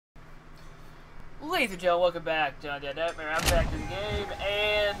Ladies and gentlemen, welcome back to Undead. I'm back in the game,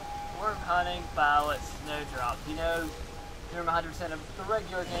 and we're hunting violet snowdrops. You know, during 100% of the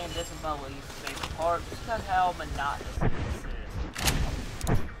regular game, this is my least favorite part, just because how monotonous it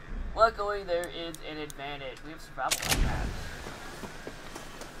is. Luckily, there is an advantage. We have survival on that.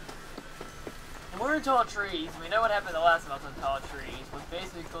 And we're in tall trees. We know what happened the last time I was in tall trees, was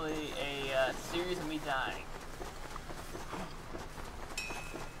basically a series of me dying.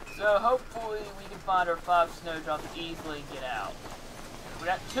 So hopefully we can find our 5 snowdrops easily and get out. We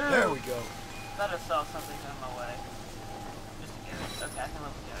got 2. There we go. Thought I saw something coming my way. Just a ghost. Okay, I can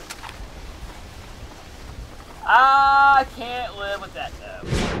live with ghosts. I can't live with that though.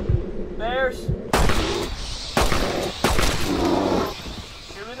 Bears.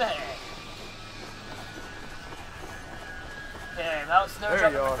 Shoot in the head. Okay, about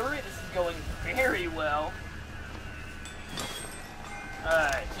snowdrop number 3. This is going very well.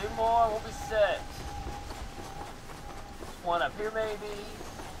 Alright, 2 more, we'll be set. One up here maybe.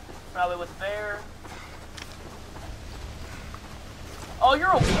 Probably with a bear. Oh,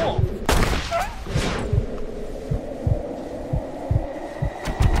 you're a wolf!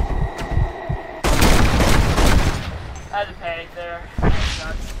 I had to panic there. That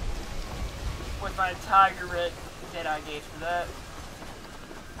sucks. With my tiger red Deadeye gauge for that.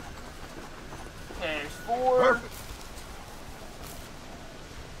 Okay, there's 4. Perfect.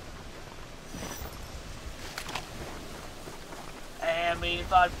 And we need to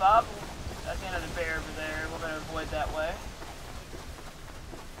find 5. That's the end of the bear over there. We're going to avoid that way.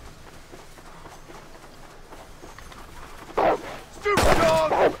 Stupid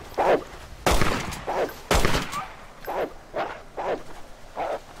dog!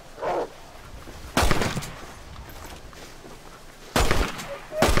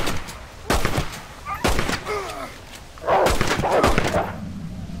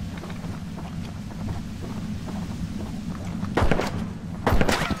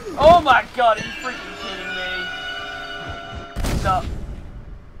 Oh my god, are you freaking kidding me? Stop.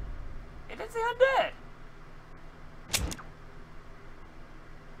 It didn't say undead.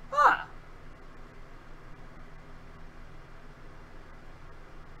 Huh.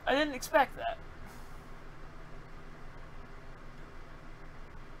 I didn't expect that.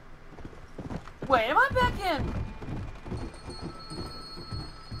 Wait, am I back in?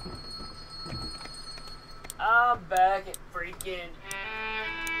 I'm back at freaking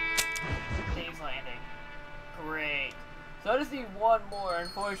Landing. Great. So I just need 1 more.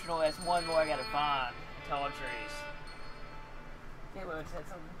 Unfortunately, that's 1 more I gotta find. Tall trees. Can't believe it's had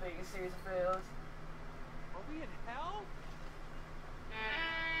some of the biggest series of fails. Are we in hell?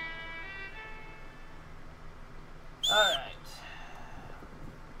 Alright.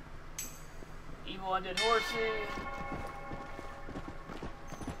 Evil undead horsey.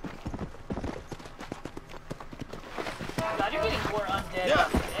 God, you're getting more undead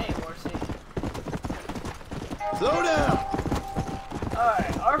today, horsey. Slow down!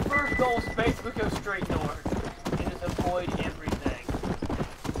 Alright, our first goal is basically go straight north and just avoid everything.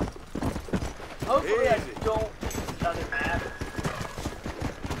 Hopefully I don't miss the other map.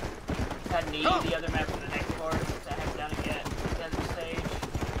 I need the other map for the next part since I haven't done it yet. Desert stage.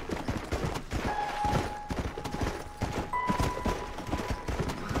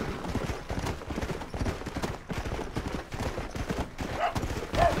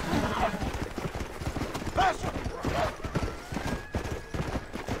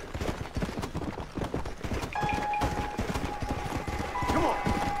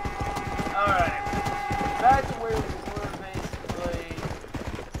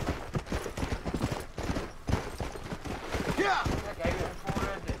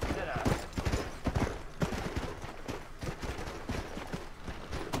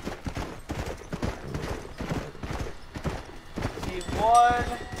 One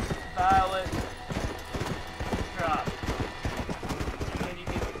violet drop. And you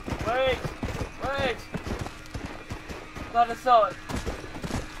can wait. Thought I saw it.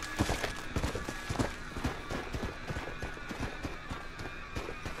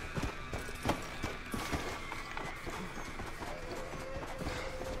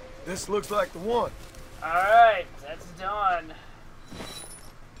 This looks like the one. Alright, that's done.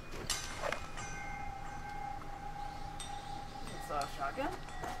 Shotgun?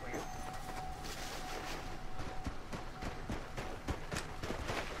 That's weird.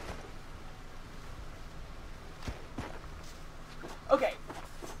 Okay.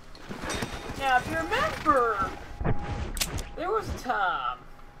 Now, if you remember, there was a time.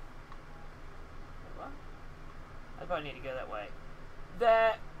 What? I probably need to go that way.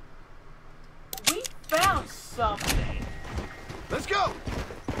 That we found something. Let's go!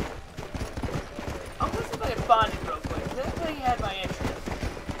 find it real quick. This thing had my interest.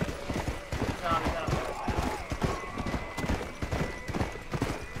 Zombies, I don't know.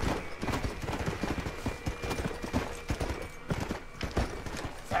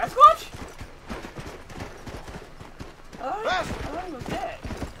 Sasquatch? Oh, I thought he was dead.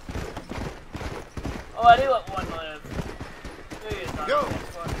 Oh, I do let one live. Maybe it's not Go.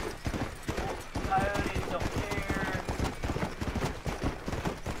 Sasquatch. Coyotes don't care.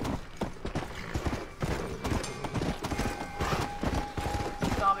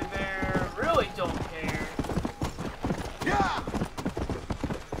 Zombie bear really don't care. Yeah.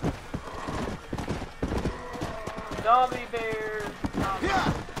 Zombie bear. Zombie.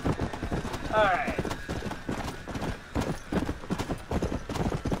 Yeah. Alright.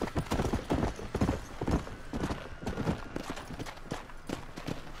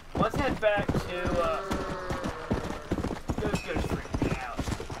 Let's head back to, Ghost freaking out.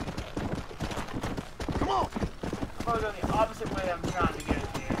 Come on. I'm gonna go the opposite way I'm trying to go to.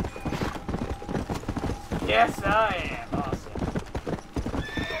 Yes, I am. Awesome.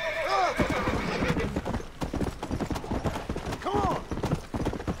 Come on.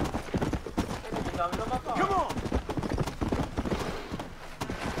 There's zombies on my phone. Come on.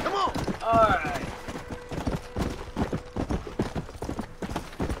 Come on. Alright.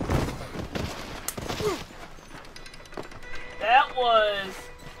 That was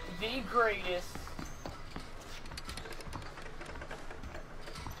the greatest.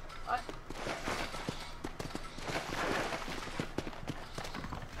 Where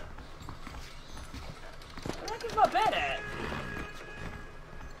the heck is my bed at?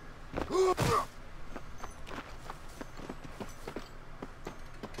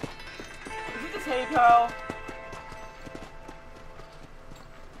 Is it just hay pal?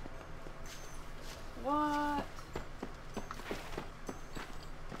 What?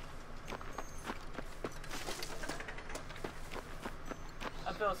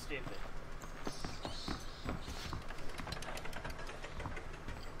 I feel stupid.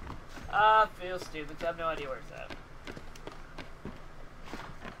 I feel stupid because I have no idea where it's at.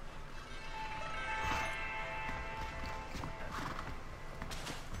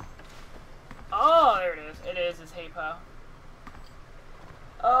 Oh, there it is. It is. It's hay pile.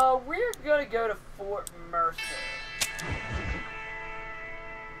 We're gonna go to Fort Mercer.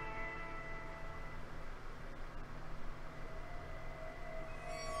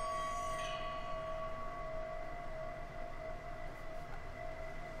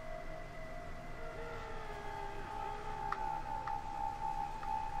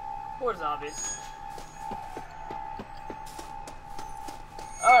 Poor zombies.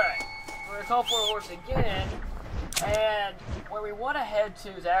 Alright, we're gonna call for a horse again, and where we want to head to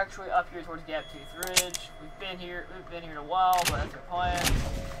is actually up here towards Gaptooth Ridge. We've been here in a while, but that's our plan.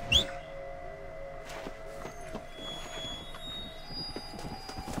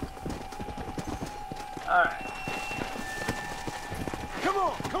 Alright. Come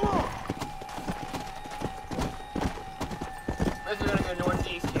on. Come on. This is gonna go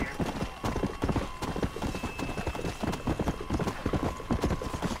northeast here.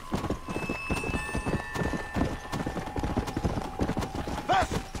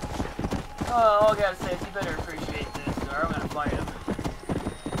 All I gotta say is you better appreciate this, or I'm gonna fight him.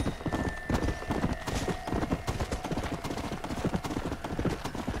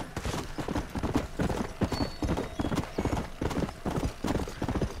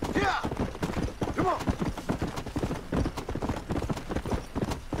 Yeah. Come on.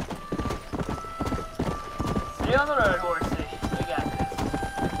 Stay on the road, horsey. We got this.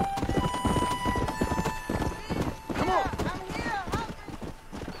 Come on. I'm here. Help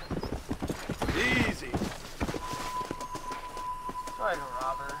me. Easy. Try to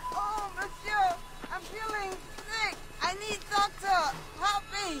rob her. Oh, monsieur, I'm feeling sick. I need doctor. Help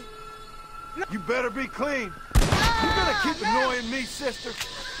me. You better be clean. You gonna keep annoying me, sister?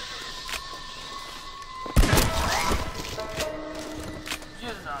 She's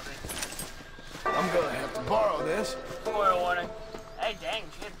a zombie. I'm gonna have to borrow this. Spoiler warning. Hey, dang,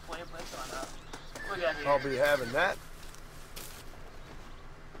 she had plenty of plates on up. What we got here? I'll be having that.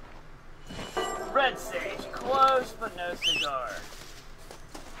 Red sage. Close, but no cigar.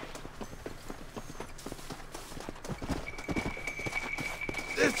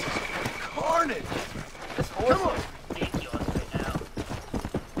 This is carnage. This horse Come on. looks ridiculous right now.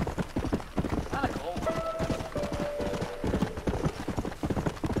 Kinda cool.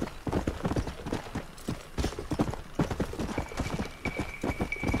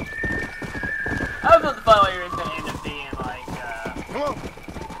 I was about to find out you're gonna end up being like, Come on.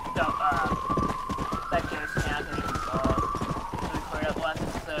 that ghost town that we saw. So we cleared up last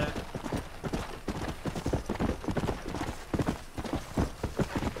episode.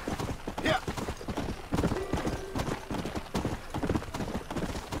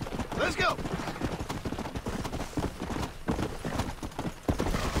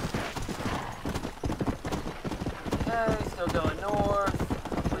 Still going north.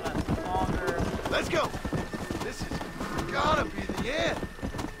 Hopefully not too longer. Let's go. This is gotta be the end.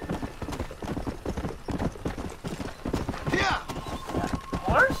 Yeah.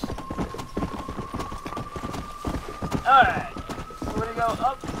 Horse? Alright. So we're gonna go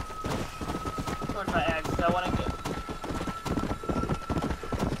up towards my exit. I wanna go.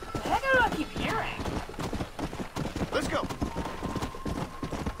 The heck do I keep hearing? Let's go.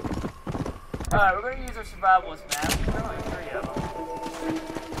 Alright, we're gonna use our survivalist map. There are only 3 of them.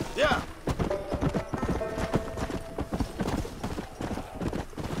 Yeah.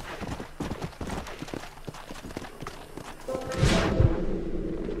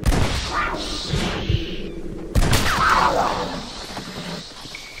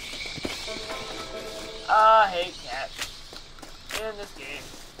 I hate cats. In this game.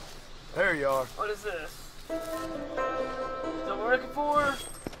 There you are. What is this? So what we're looking for?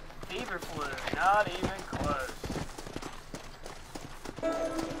 Fever flu. Not even close.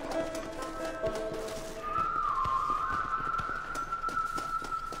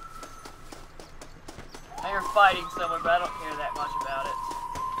 Now you're fighting someone, but I don't care that much about it.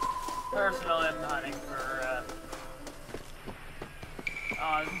 Personally, I'm hunting for,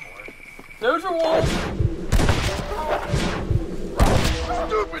 oh, this is more. Those are wolves!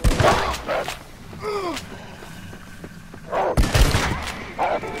 Stupid.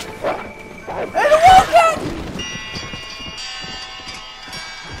 Hey, the wolf cat!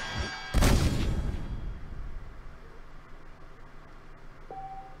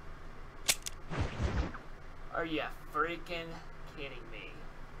 Are you freaking kidding me?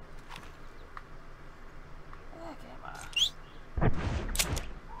 Heck am I?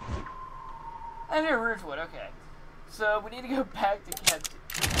 I never heard wood, okay. So we need to go back to Kent.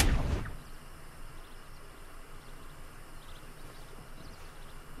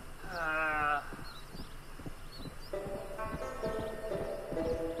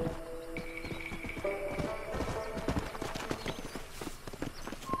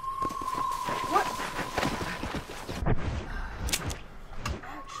 What?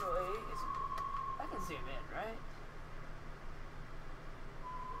 Actually, I can zoom in, right?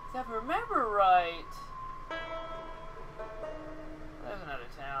 If I remember right, there's another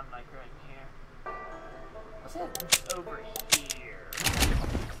town like right here. Let's head over here.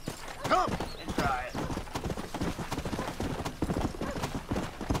 Come. And try it.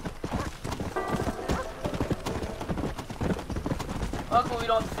 Luckily, we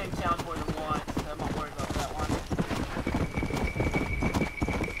don't have to take town more than once, so I'm not worried about that one.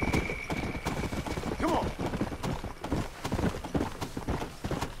 Come on.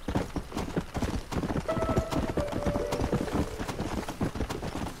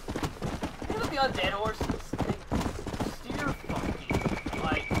 Look at the undead horses. They steer funky.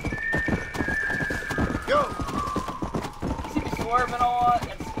 Like, Go. you see me swerving a lot?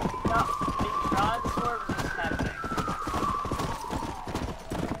 It's not me trying to swerve, it's just happening.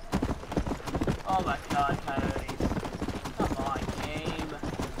 Oh my god, coyotes. Come on, game.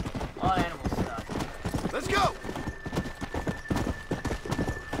 On animal stuff. Let's go.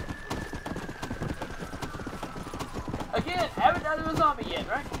 Again, haven't done a zombie yet,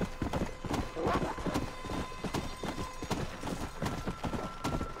 right?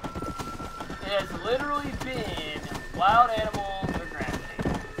 It has literally been wild animals or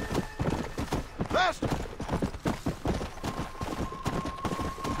gravity. Faster.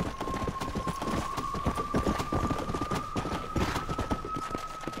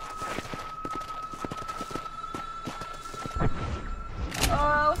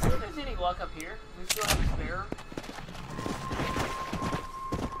 Let's see if there's any luck up here. We still have a spare.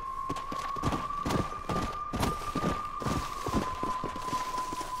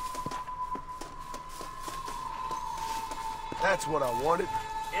 That's what I wanted.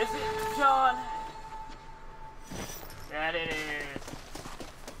 Is it, John? That it is.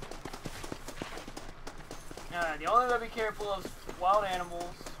 The only way to be careful of wild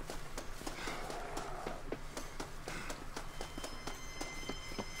animals.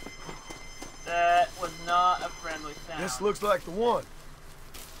 That was not a friendly sound. This looks like the one.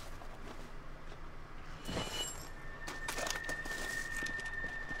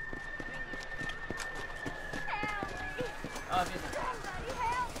 Oh, it isn't.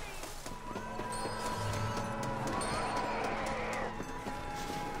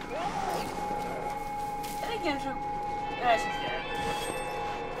 I think Andrew. Yeah, she's dead.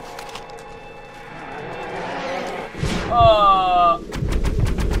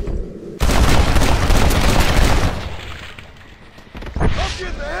 I'm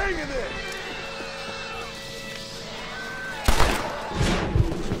getting the hang of this.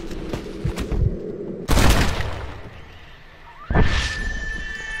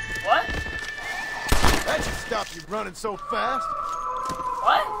 running so fast.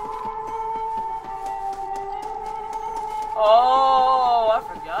 What? Oh, I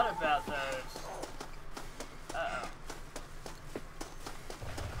forgot about those. Uh-oh.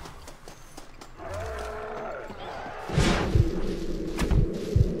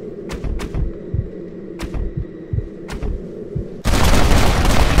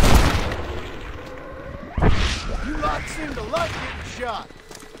 You lot seem to like getting shot.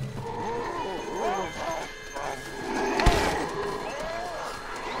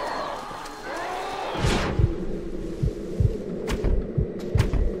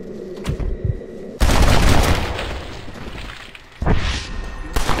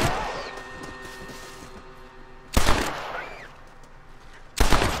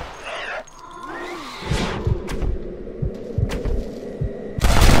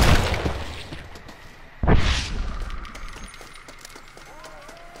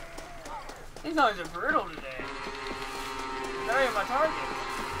 These zombies are brutal today. They're not even my target.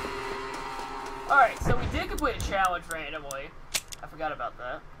 Alright, so we did complete a challenge randomly. I forgot about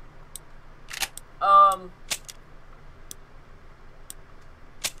that.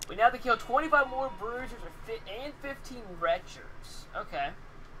 We now have to kill 25 more bruisers and 15 retchers. Okay.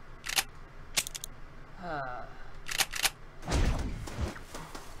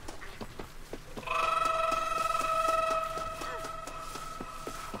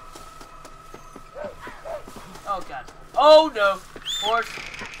 Oh god. Oh no! Horse,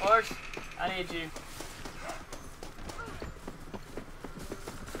 I need you.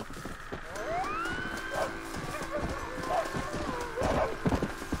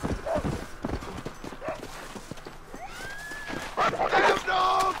 Damn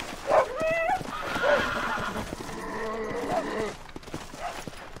dog!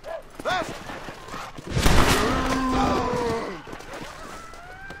 That's...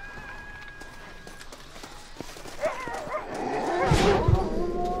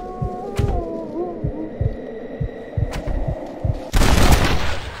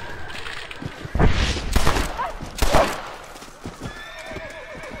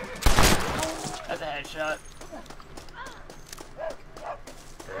 That's a headshot.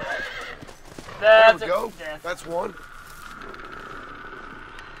 There That's we go. Death. That's one. Did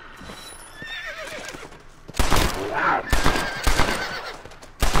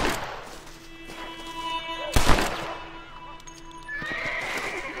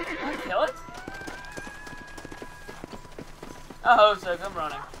I kill it? I hope so, 'cause I'm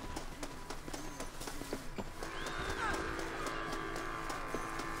running.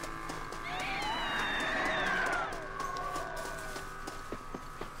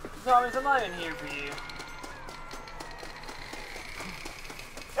 Zombies, I'm not even here for you.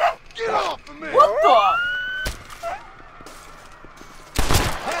 Get off of me! What the?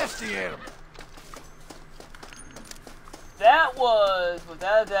 Pass the animal. That was,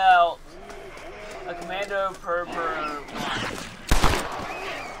 without a doubt, a commando per one.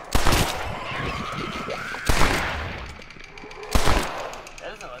 That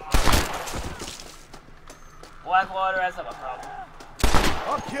doesn't look good. Blackwater, that's not my problem.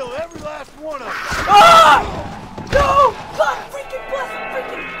 I'll kill every last one of them. Ah! No! God freaking bless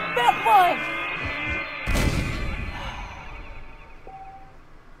freaking that one!